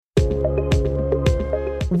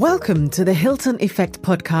Welcome to the Hilton Effect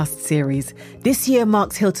podcast series. This year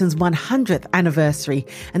marks Hilton's 100th anniversary,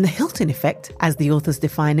 and the Hilton Effect, as the authors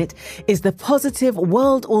define it, is the positive,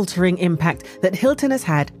 world-altering impact that Hilton has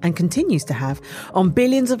had and continues to have on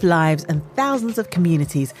billions of lives and thousands of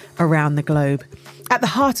communities around the globe. At the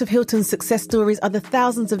heart of Hilton's success stories are the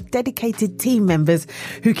thousands of dedicated team members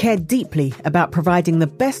who care deeply about providing the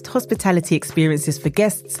best hospitality experiences for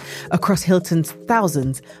guests across Hilton's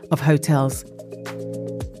thousands of hotels.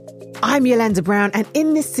 I'm Yolanda Brown, and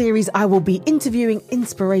in this series, I will be interviewing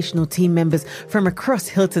inspirational team members from across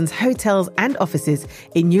Hilton's hotels and offices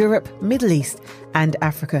in Europe, Middle East, and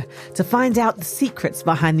Africa to find out the secrets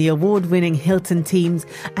behind the award-winning Hilton teams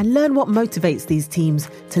and learn what motivates these teams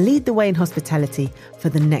to lead the way in hospitality for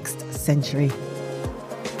the next century.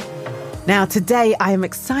 Now, today I am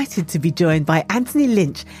excited to be joined by Antony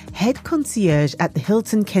Lynch, head concierge at the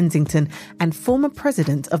Hilton Kensington and former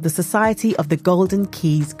president of the Society of the Golden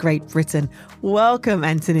Keys, Great Britain. Welcome,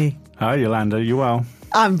 Antony. Hi, Yolanda. You well?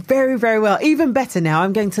 I'm very, very well. Even better now.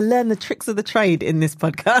 I'm going to learn the tricks of the trade in this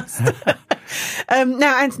podcast.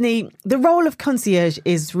 Now, Antony, the role of concierge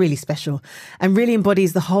is really special and really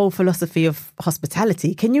embodies the whole philosophy of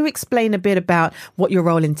hospitality. Can you explain a bit about what your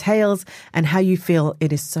role entails and how you feel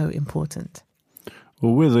it is so important?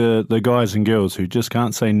 Well, we're the guys and girls who just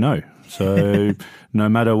can't say no. So no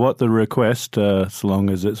matter what the request, so long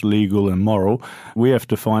as it's legal and moral, we have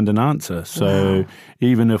to find an answer. So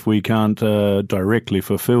even if we can't directly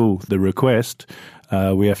fulfill the request,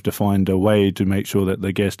 we have to find a way to make sure that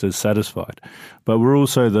the guest is satisfied. But we're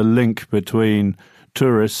also the link between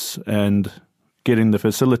tourists and getting the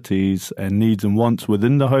facilities and needs and wants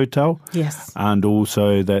within the hotel. Yes. And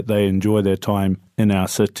also that they enjoy their time in our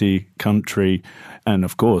city, country, and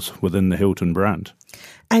of course within the Hilton brand.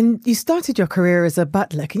 And you started your career as a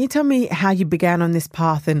butler. Can you tell me how you began on this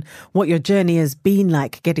path and what your journey has been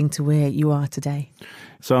like getting to where you are today?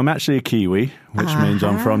 So I'm actually a Kiwi, which means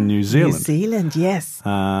I'm from New Zealand. New Zealand, yes.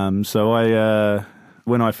 So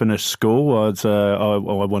when I finished school, I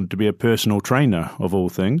wanted to be a personal trainer of all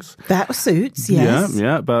things. That suits, yes.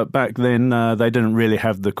 Yeah. But back then they didn't really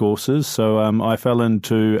have the courses, so I fell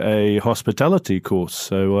into a hospitality course.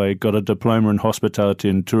 So I got a diploma in hospitality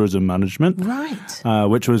and tourism management, right?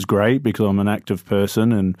 Which was great because I'm an active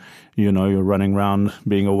person, and you're running around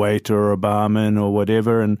being a waiter or a barman or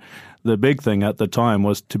whatever. And the big thing at the time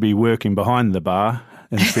was to be working behind the bar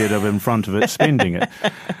instead of in front of it, spending it.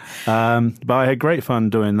 But I had great fun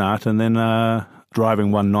doing that. And then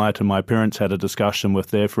driving one night, and my parents had a discussion with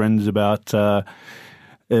their friends about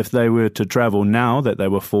if they were to travel now that they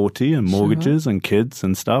were 40 and mortgages and kids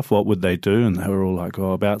and stuff, what would they do? And they were all like,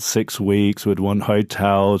 about 6 weeks, we'd want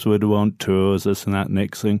hotels, we'd want tours, this and that,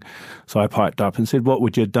 next thing. So I piped up and said, what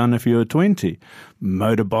would you have done if you were 20?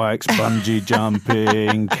 Motorbikes, bungee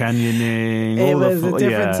jumping, canyoning. It was a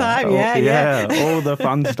different time, yeah. All the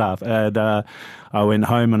fun stuff. And I went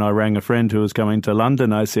home and I rang a friend who was coming to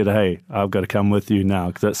London. I said, hey, I've got to come with you now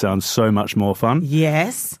because that sounds so much more fun.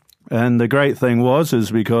 Yes. And the great thing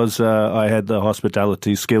is because I had the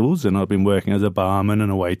hospitality skills and I've been working as a barman and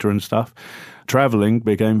a waiter and stuff, travelling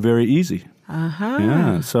became very easy.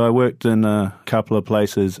 Yeah, so I worked in a couple of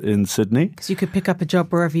places in Sydney. Because you could pick up a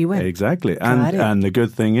job wherever you went. Exactly. And the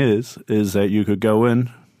good thing is that you could go in,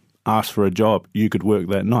 ask for a job, you could work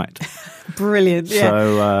that night. Brilliant, yeah.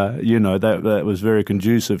 So, that was very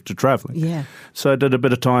conducive to travelling. Yeah. So I did a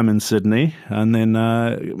bit of time in Sydney and then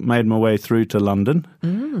made my way through to London.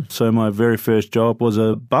 So my very first job was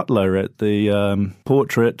a butler at the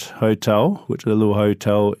Portrait Hotel, which is a little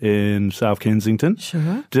hotel in South Kensington.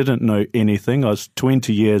 Sure. Didn't know anything. I was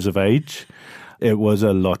 20 years of age. It was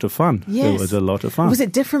a lot of fun. Yes. It was a lot of fun. Was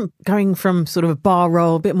it different going from sort of a bar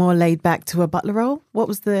role, a bit more laid back, to a butler role? What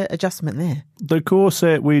was the adjustment there? The course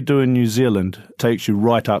that we do in New Zealand takes you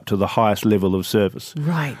right up to the highest level of service.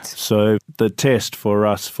 Right. So the test for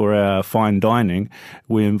us, for our fine dining,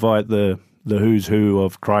 we invite the who's who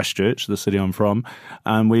of Christchurch, the city I'm from,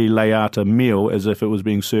 and we lay out a meal as if it was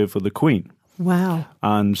being served for the Queen. Wow.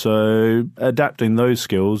 And so adapting those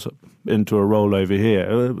skills into a role over here,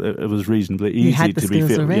 it was reasonably easy to be fit. You had the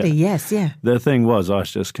skills already, yes, yeah. The thing was, I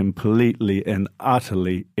was just completely and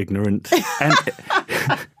utterly ignorant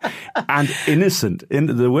and innocent.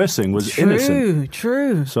 The worst thing was innocent.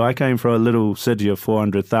 True. So I came from a little city of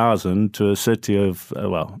 400,000 to a city of,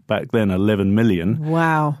 back then 11 million.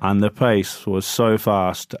 Wow. And the pace was so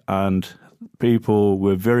fast and people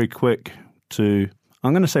were very quick to,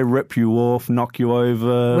 I'm going to say, rip you off, knock you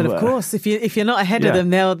over. Well, of course, if you're not ahead of them,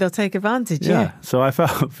 they'll take advantage. Yeah. So I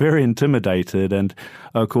felt very intimidated, and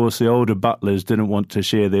of course, the older butlers didn't want to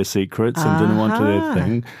share their secrets and didn't want to do their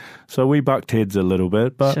thing. So we bucked heads a little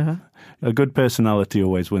bit, but Sure. a good personality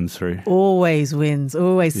always wins through. Always wins,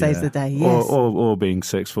 always saves the day, yes. Or being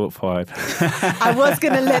 6'5". I was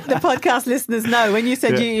going to let the podcast listeners know, when you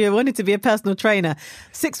said you wanted to be a personal trainer,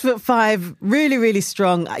 6'5", really, really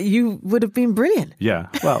strong, you would have been brilliant. Yeah,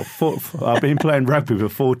 well, I've been playing rugby for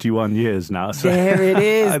 41 years now. So there it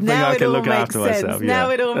is. I think now I it can all look makes after sense. myself. Now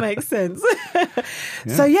Yeah. it all makes sense.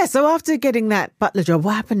 So after getting that butler job,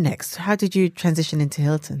 what happened next? How did you transition into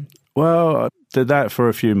Hilton? Well, I did that for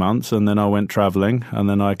a few months, and then I went travelling, and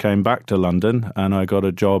then I came back to London, and I got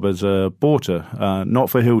a job as a porter, not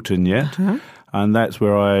for Hilton yet, and that's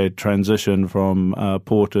where I transitioned from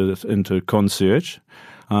porter into concierge,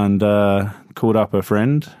 and called up a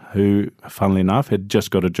friend who, funnily enough, had just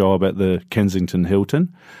got a job at the Kensington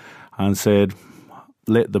Hilton, and said,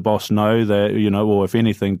 let the boss know that, or if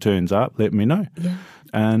anything turns up, let me know. Yeah.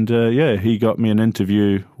 And he got me an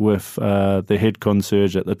interview with the head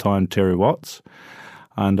concierge at the time, Terry Watts.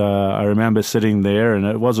 And I remember sitting there, and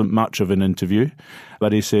it wasn't much of an interview,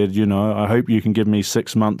 but he said, I hope you can give me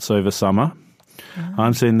 6 months over summer.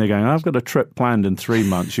 I'm sitting there going, I've got a trip planned in 3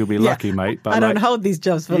 months. You'll be lucky, mate. But I don't hold these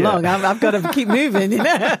jobs for long. I've got to keep moving,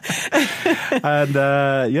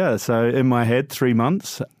 And so in my head, 3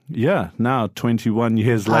 months. Yeah, now 21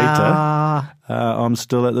 years later, I'm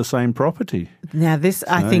still at the same property. Now this,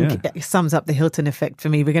 I think, sums up the Hilton effect for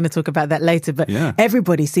me. We're going to talk about that later. But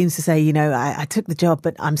everybody seems to say, I took the job,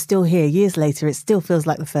 but I'm still here. Years later, it still feels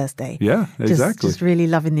like the first day. Yeah, exactly. Just really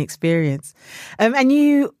loving the experience. And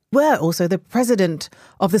you were also the president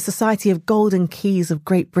of the Society of Golden Keys of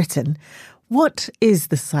Great Britain. What is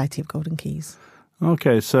the Society of Golden Keys?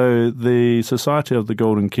 Okay, so the Society of the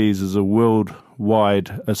Golden Keys is a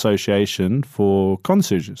worldwide association for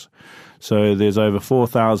concierges. So there's over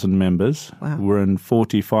 4,000 members. Wow. We're in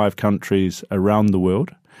 45 countries around the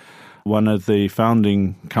world. One of the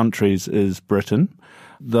founding countries is Britain.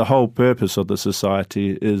 The whole purpose of the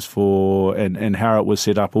society is for, and how it was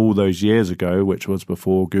set up all those years ago, which was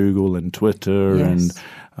before Google and Twitter and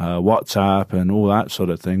WhatsApp and all that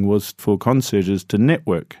sort of thing, was for concierges to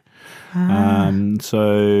network.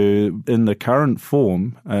 So in the current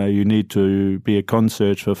form, you need to be a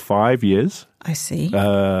concierge for 5 years. I see.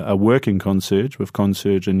 A working concierge with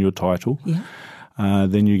concierge in your title. Yeah.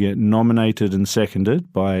 Then you get nominated and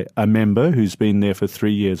seconded by a member who's been there for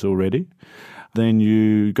 3 years already. Then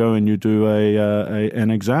you go and you do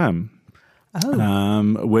an exam,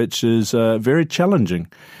 which is very challenging.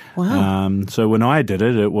 Wow. So when I did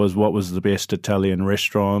it, it was what was the best Italian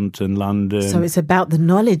restaurant in London. So it's about the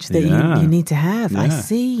knowledge that you need to have. Yeah. I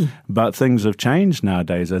see. But things have changed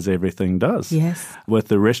nowadays, as everything does. Yes. With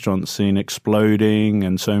the restaurant scene exploding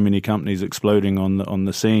and so many companies exploding on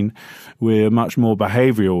the scene, we're much more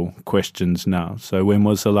behavioural questions now. So when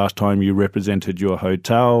was the last time you represented your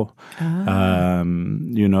hotel?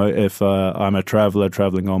 If I'm a traveller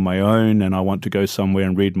travelling on my own and I want to go somewhere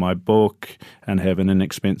and read my book and have an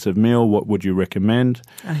inexpensive meal, what would you recommend?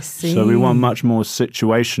 I see. So we want much more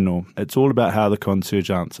situational. It's all about how the concierge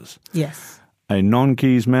answers. Yes. A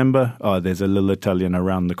non-keys member, there's a little Italian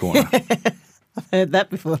around the corner. I've heard that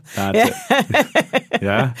before. That's it.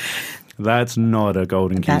 Yeah? That's not a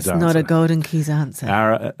Golden Keys answer. That's not a Golden Keys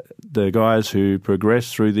answer. The guys who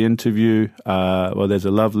progress through the interview, there's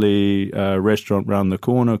a lovely restaurant round the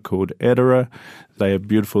corner called Edera. They have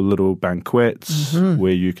beautiful little banquettes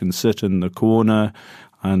where you can sit in the corner,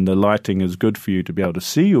 and the lighting is good for you to be able to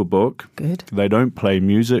see your book. Good. They don't play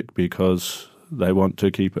music because they want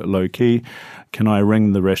to keep it low key. Can I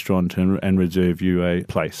ring the restaurant and reserve you a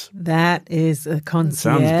place? That is a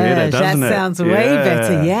concierge. Sounds better, doesn't it? That sounds way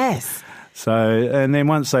better, yes. So, and then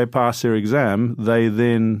once they pass their exam, their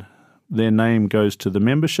name goes to the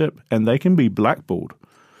membership, and they can be blackballed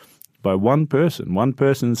by one person. One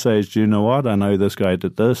person says, do you know what? I know this guy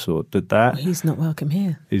did this or did that. Well, he's not welcome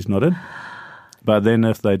here. He's not in. But then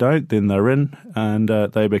if they don't, then they're in, and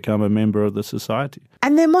they become a member of the society.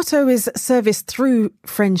 And their motto is service through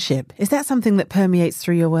friendship. Is that something that permeates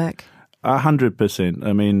through your work? 100%.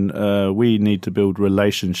 I mean, we need to build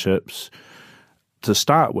relationships to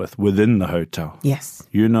start with within the hotel. Yes.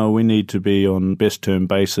 We need to be on best term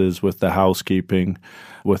basis with the housekeeping,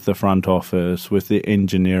 with the front office, with the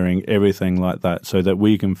engineering, everything like that, so that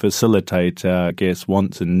we can facilitate our guests'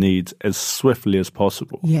 wants and needs as swiftly as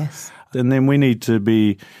possible. Yes. And then we need to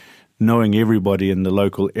be knowing everybody in the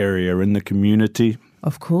local area, in the community.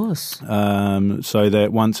 Of course. So that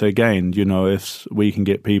once again, if we can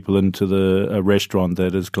get people into a restaurant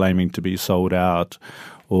that is claiming to be sold out,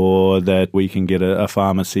 or that we can get a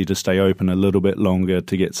pharmacy to stay open a little bit longer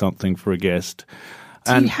to get something for a guest.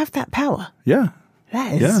 Do you have that power? Yeah.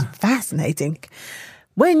 That is fascinating.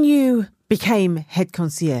 When you became head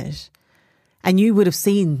concierge, and you would have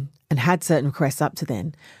seen and had certain requests up to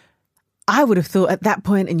then, I would have thought at that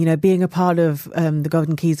point, and, you know, being a part of the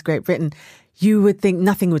Golden Keys, Great Britain, you would think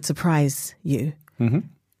nothing would surprise you. Mm-hmm.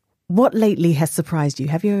 What lately has surprised you?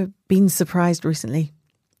 Have you been surprised recently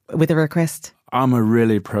with a request? I'm a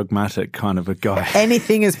really pragmatic kind of a guy.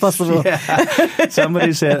 Anything is possible. Yeah.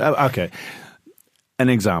 Somebody said, okay, an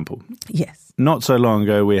example. Yes. Not so long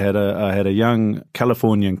ago, I had a young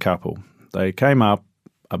Californian couple. They came up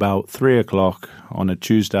about 3:00 on a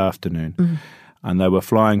Tuesday afternoon, and they were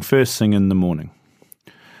flying first thing in the morning.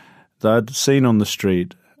 They'd seen on the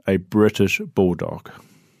street a British Bulldog.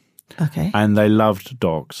 Okay. And they loved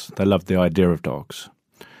dogs. They loved the idea of dogs.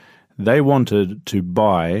 They wanted to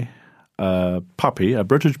buy a puppy, a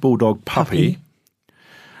British Bulldog puppy.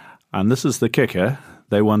 And this is the kicker.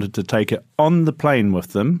 They wanted to take it on the plane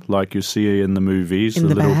with them, like you see in the movies, the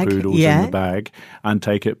little bag. poodles in the bag, and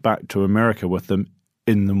take it back to America with them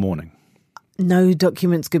in the morning. No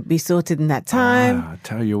documents could be sorted in that time. I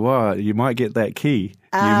tell you what, you might get that key.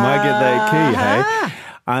 You might get that key, hey?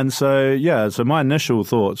 And so, so my initial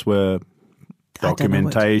thoughts were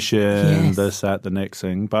documentation, this, that, the next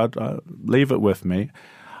thing, but leave it with me.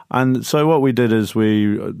 And so what we did is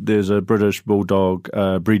there's a British Bulldog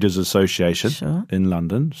Breeders Association in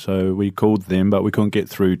London. So we called them, but we couldn't get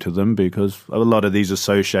through to them because a lot of these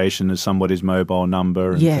associations is somebody's mobile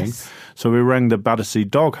number and things. So we rang the Battersea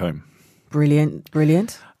Dog Home.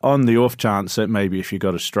 Brilliant. On the off chance that maybe if you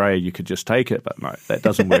got a stray, you could just take it. But no, that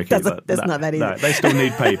doesn't work either. That's not that easy. No, they still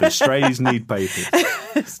need papers. Strays need papers.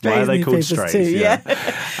 Why are they called strays? Too, yeah.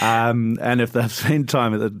 And if they've spent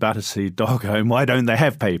time at the Battersea Dog Home, why don't they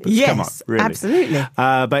have papers? Yes, come on, really. Absolutely.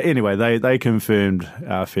 But anyway, they confirmed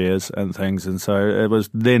our fears and things. And so it was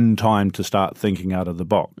then time to start thinking out of the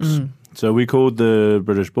box. So we called the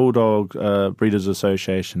British Bulldog Breeders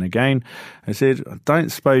Association again. I said, don't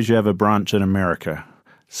suppose you have a branch in America,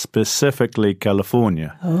 specifically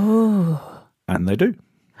California. Oh. And they do.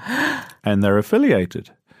 And they're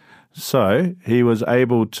affiliated. So he was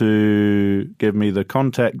able to give me the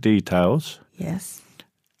contact details. Yes.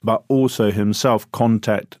 But also himself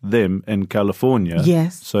contact them in California.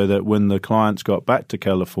 Yes. So that when the clients got back to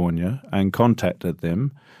California and contacted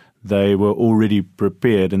them, they were already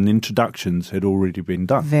prepared and the introductions had already been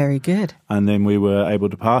done. Very good. And then we were able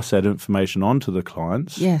to pass that information on to the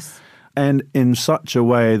clients. Yes. And in such a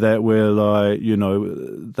way that we're like,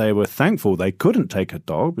 they were thankful they couldn't take a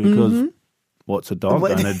dog because what's a dog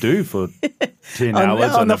going to do for 10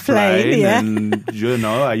 hours on a plane? Yeah. And,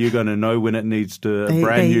 are you going to know when it needs a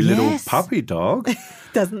brand new little puppy dog?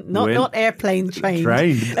 Not airplane trained.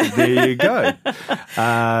 There you go.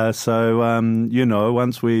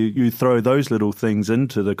 Once you throw those little things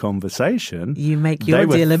into the conversation, you make your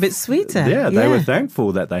deal a bit sweeter. Yeah, they were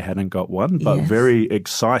thankful that they hadn't got one, but very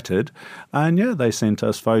excited. And they sent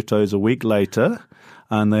us photos a week later,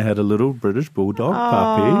 and they had a little British Bulldog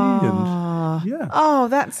puppy. And oh,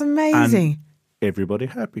 that's amazing. And everybody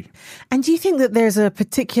happy. And do you think that there's a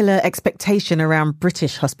particular expectation around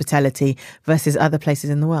British hospitality versus other places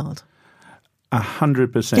in the world?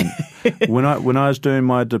 100%. When I was doing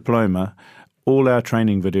my diploma, all our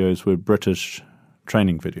training videos were British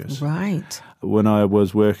training videos. Right. When I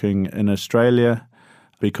was working in Australia,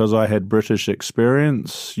 because I had British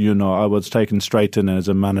experience, I was taken straight in as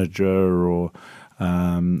a manager or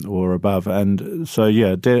above. And so,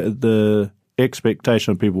 the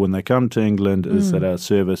expectation of people when they come to England is that our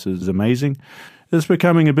service is amazing. It's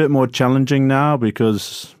becoming a bit more challenging now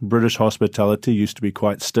because British hospitality used to be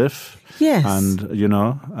quite stiff. Yes. And,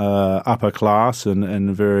 upper class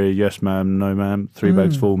and very yes ma'am, no ma'am, 3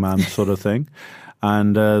 bags full ma'am sort of thing.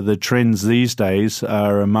 And the trends these days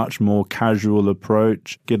are a much more casual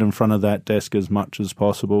approach, get in front of that desk as much as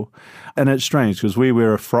possible. And it's strange because we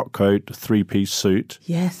wear a frock coat, 3-piece suit.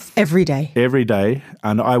 Yes, every day. Every day,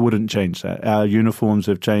 and I wouldn't change that. Our uniforms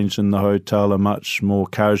have changed in the hotel, are much more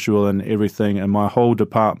casual and everything. And my whole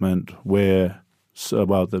department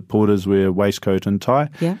the porters wear waistcoat and tie.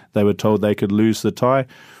 Yeah. They were told they could lose the tie.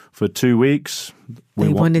 For 2 weeks, They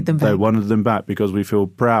wanted them back. They wanted them back because we feel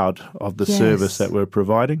proud of the service that we're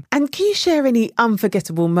providing. And can you share any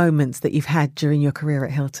unforgettable moments that you've had during your career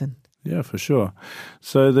at Hilton? Yeah, for sure.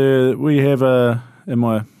 So we have in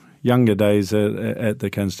my younger days at the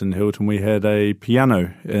Kensington Hilton, we had a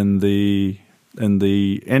piano in the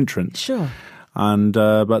entrance. Sure. And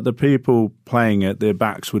but the people playing it, their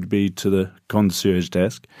backs would be to the concierge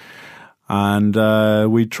desk. And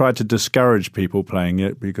we try to discourage people playing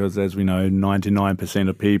it because, as we know, 99%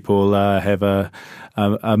 of people have a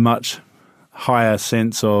much higher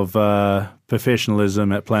sense of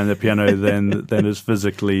professionalism at playing the piano than is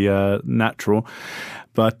physically natural.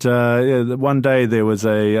 But one day there was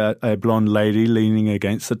a blonde lady leaning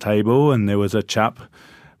against the table, and there was a chap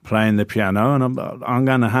playing the piano, and I'm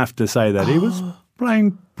going to have to say that he was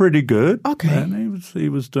playing pretty good. Okay. And he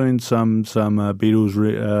was doing some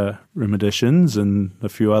Beatles renditions and a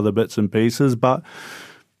few other bits and pieces, but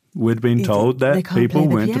we'd been told that people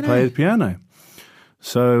weren't to play the piano.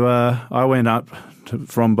 So I went up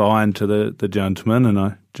from behind to the gentleman, and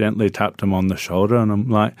I gently tapped him on the shoulder, and I'm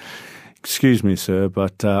like, "Excuse me, sir,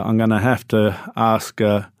 but I'm going to have to ask..."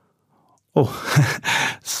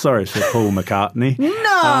 Sorry, Sir Paul McCartney.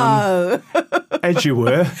 No! As you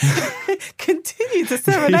were. Continue to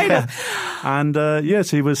serenade us. And yes,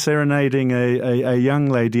 he was serenading a young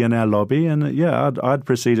lady in our lobby, and I'd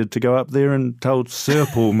proceeded to go up there and told Sir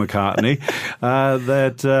Paul McCartney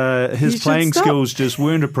that his playing skills just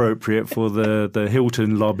weren't appropriate for the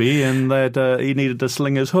Hilton lobby, and that he needed to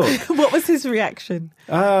sling his hook. What was his reaction?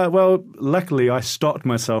 Well, luckily I stopped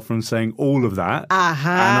myself from saying all of that,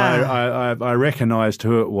 and I recognised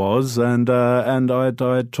who it was, and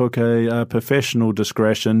I took a professional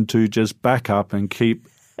discretion to just back up and keep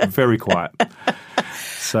very quiet.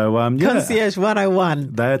 So, Concierge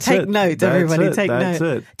 101. Take note, everybody. Take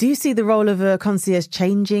note. Do you see the role of a concierge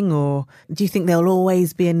changing, or do you think there'll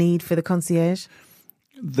always be a need for the concierge?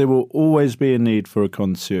 There will always be a need for a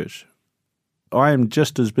concierge. I am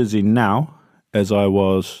just as busy now as I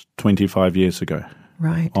was 25 years ago.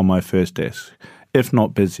 Right. On my first desk, if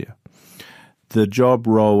not busier. The job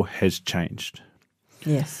role has changed.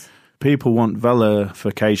 Yes. People want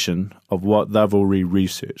verification of what they've already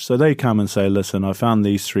researched. So they come and say, "Listen, I found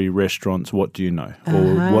these 3 restaurants. What do you know?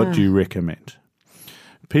 Or what do you recommend?"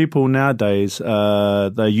 People nowadays,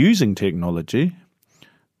 they're using technology,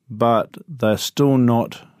 but they're still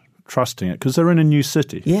not trusting it because they're in a new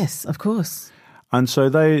city. Yes, of course. And so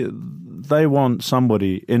they want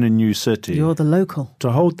somebody in a new city. You're the local. To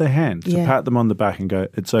hold their hand, to pat them on the back and go,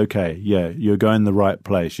 "It's okay. Yeah, you're going the right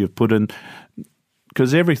place. You've put in..."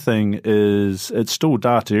 Because everything it's still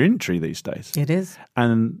data entry these days. It is.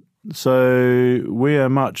 And so we are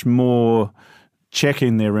much more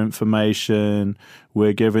checking their information.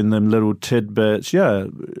 We're giving them little tidbits. Yeah,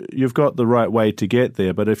 you've got the right way to get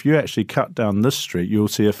there. But if you actually cut down this street, you'll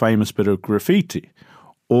see a famous bit of graffiti.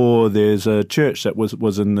 Or there's a church that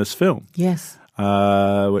was in this film. Yes.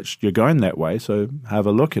 Which you're going that way, so have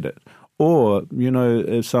a look at it. Or,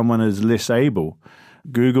 if someone is less able,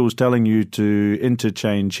 Google's telling you to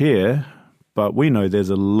interchange here, but we know there's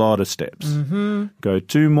a lot of steps. Mm-hmm. Go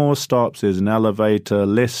 2 more stops, there's an elevator,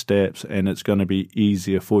 less steps, and it's going to be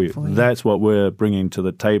easier for you. That's what we're bringing to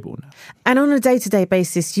the table now. And on a day-to-day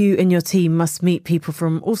basis, you and your team must meet people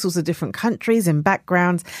from all sorts of different countries and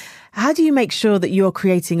backgrounds. How do you make sure that you're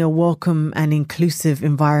creating a welcome and inclusive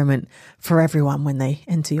environment for everyone when they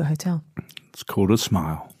enter your hotel? It's called a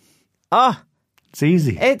smile. Oh. It's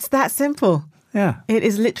easy. It's that simple. Yeah. It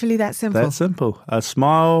is literally that simple. That simple. A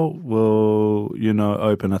smile will,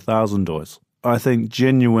 open 1,000 doors. I think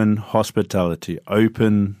genuine hospitality,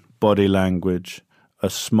 open body language, a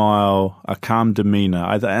smile, a calm demeanor,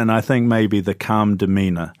 and I think maybe the calm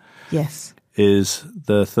demeanor is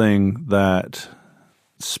the thing that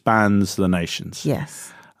spans the nations.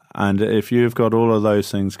 Yes. And if you've got all of those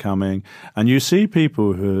things coming, and you see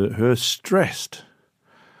people who are stressed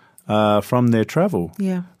from their travel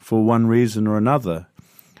for one reason or another,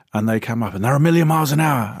 and they come up and they're 1,000,000 miles an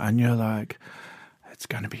hour, and you're like, it's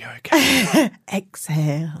going to be okay.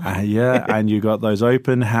 Exhale. And you got those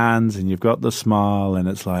open hands and you've got the smile, and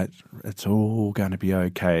it's like, it's all going to be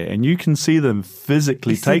okay. And you can see them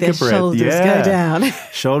physically take a breath. Shoulders go down.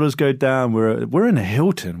 Shoulders go down. We're in a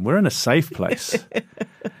Hilton. We're in a safe place.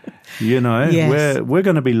 Yes. We're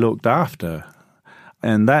going to be looked after.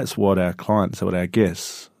 And that's what our clients, what our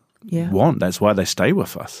guests want. That's why they stay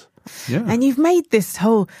with us. Yeah. And you've made this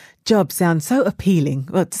whole job sound so appealing.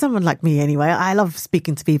 Well, to someone like me anyway. I love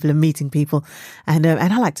speaking to people and meeting people, and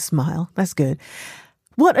I like to smile. That's good.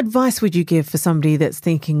 What advice would you give for somebody that's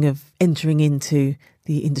thinking of entering into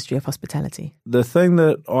the industry of hospitality? The thing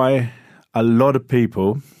that a lot of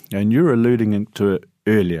people, and you're alluding to it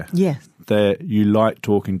earlier, that you like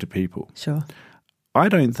talking to people. Sure. I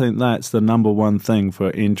don't think that's the number one thing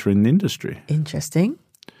for entering the industry. Interesting.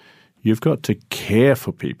 You've got to care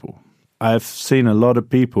for people. I've seen a lot of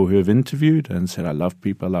people who have interviewed and said, I love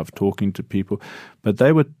people, I love talking to people, but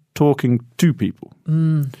they were talking to people.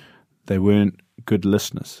 They weren't good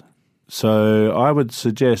listeners. So I would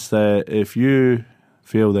suggest that if you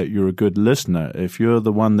feel that you're a good listener, if you're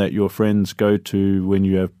the one that your friends go to when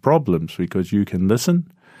you have problems because you can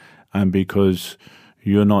listen, and because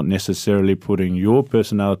you're not necessarily putting your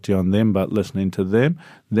personality on them but listening to them,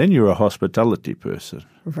 then you're a hospitality person.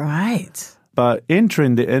 Right. But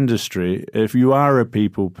entering the industry, if you are a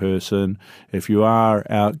people person, if you are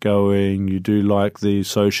outgoing, you do like the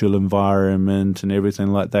social environment and everything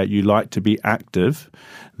like that, you like to be active,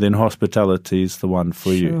 then hospitality is the one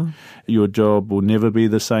for you. Your job will never be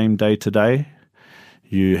the same day to day.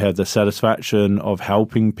 You have the satisfaction of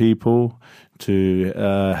helping people, to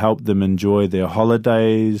help them enjoy their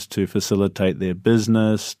holidays, to facilitate their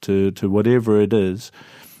business, to whatever it is.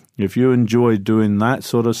 If you enjoy doing that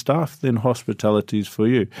sort of stuff, then hospitality is for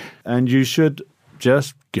you. And you should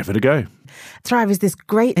just give it a go. Thrive is this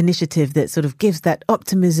great initiative that sort of gives that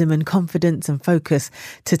optimism and confidence and focus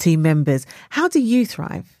to team members. How do you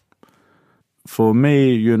thrive? For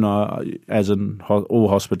me, you know, as in all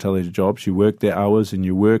hospitality jobs, you work the hours and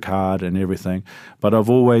you work hard and everything. But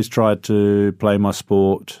I've always tried to play my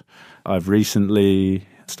sport. I've recently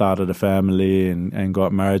started a family and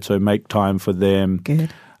got married, so make time for them.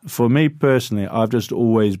 Good. For me personally, I've just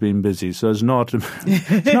always been busy. So it's not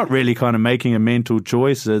really kind of making a mental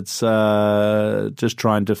choice. It's just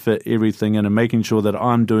trying to fit everything in and making sure that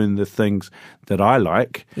I'm doing the things that I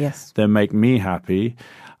like, that make me happy.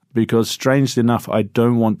 Because strangely enough, I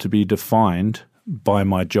don't want to be defined by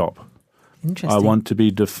my job. Interesting. I want to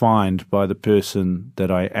be defined by the person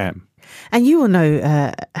that I am. And you will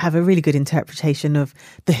know, have a really good interpretation of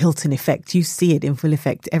the Hilton effect. You see it in full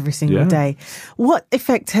effect every single day. What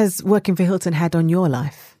effect has working for Hilton had on your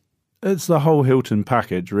life? It's the whole Hilton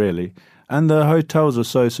package, really. And the hotels are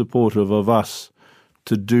so supportive of us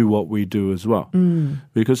to do what we do as well.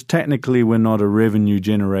 Because technically we're not a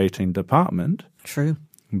revenue-generating department. True.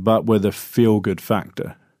 But with a feel-good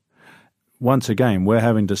factor. Once again, we're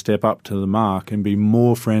having to step up to the mark and be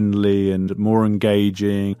more friendly and more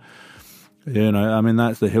engaging. You know, I mean,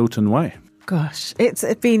 that's the Hilton way. Gosh, it's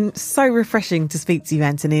been so refreshing to speak to you,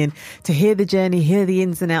 Antony, and to hear the journey, hear the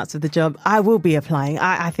ins and outs of the job. I will be applying.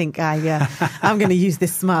 I think I'm going to use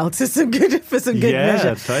this smile for some good measure.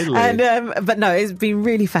 Yeah, totally. And, but no, it's been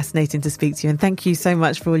really fascinating to speak to you, and thank you so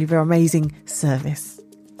much for all of your amazing service.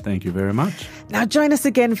 Thank you very much. Now join us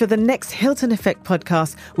again for the next Hilton Effect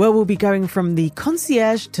podcast, where we'll be going from the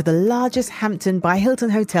Concierge to the largest Hampton by Hilton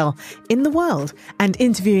hotel in the world and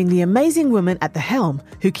interviewing the amazing woman at the helm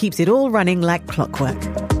who keeps it all running like clockwork.